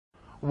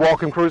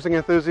Welcome, cruising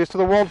enthusiasts, to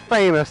the world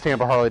famous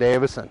Tampa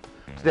Harley-Davidson.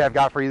 Today I've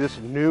got for you this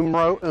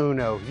numero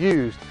uno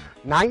used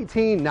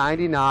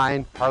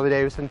 1999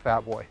 Harley-Davidson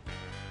Fat Boy.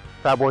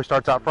 Fat Boy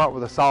starts out front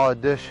with a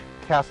solid dish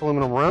cast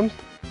aluminum rims.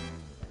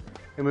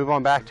 We move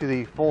on back to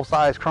the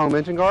full-size chrome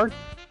engine guard,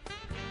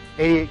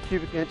 88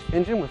 cubic inch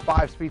engine with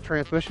 5-speed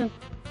transmission,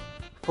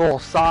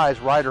 full-size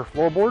rider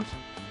floorboards,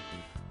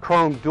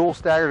 chrome dual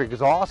staggered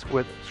exhaust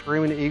with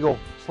Screaming Eagle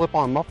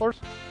slip-on mufflers,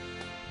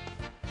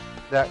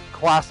 that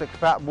classic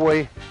Fat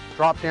Boy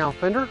drop-down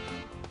fender,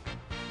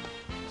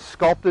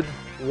 sculpted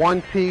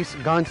one-piece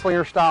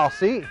gunslinger style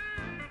seat,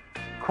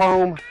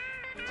 chrome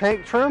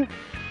tank trim.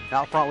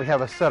 Out front we have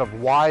a set of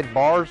wide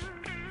bars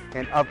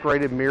and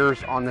upgraded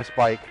mirrors on this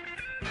bike.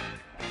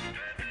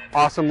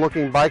 Awesome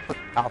looking bike.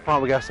 Out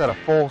front we got a set of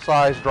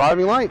full-size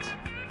driving lights.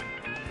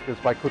 Give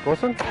this bike a quick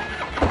listen.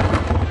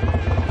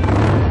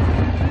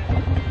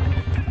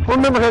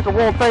 Remember, here at the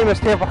world famous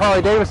Tampa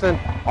Harley-Davidson,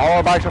 all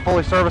our bikes are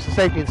fully serviced and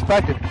safety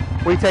inspected.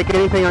 We take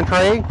anything on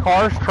trade: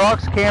 cars,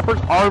 trucks, campers,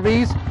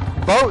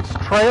 RVs, boats,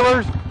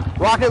 trailers,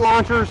 rocket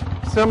launchers,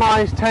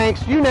 semis,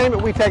 tanks, you name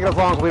it, we take it as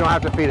long as we don't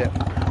have to feed it.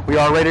 We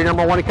are rated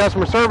 #1 in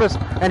customer service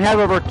and have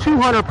over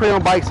 200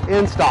 pre-owned bikes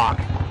in stock.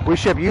 We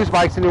ship used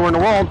bikes anywhere in the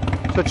world,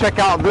 so check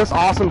out this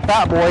awesome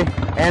Fat Boy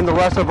and the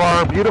rest of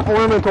our beautiful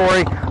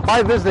inventory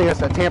by visiting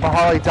us at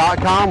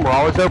tampaharley.com. We're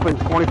always open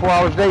 24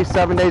 hours a day,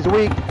 7 days a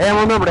week. And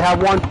remember to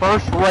have one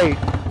first-rate,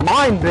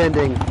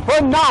 mind-bending,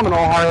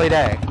 phenomenal Harley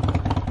day.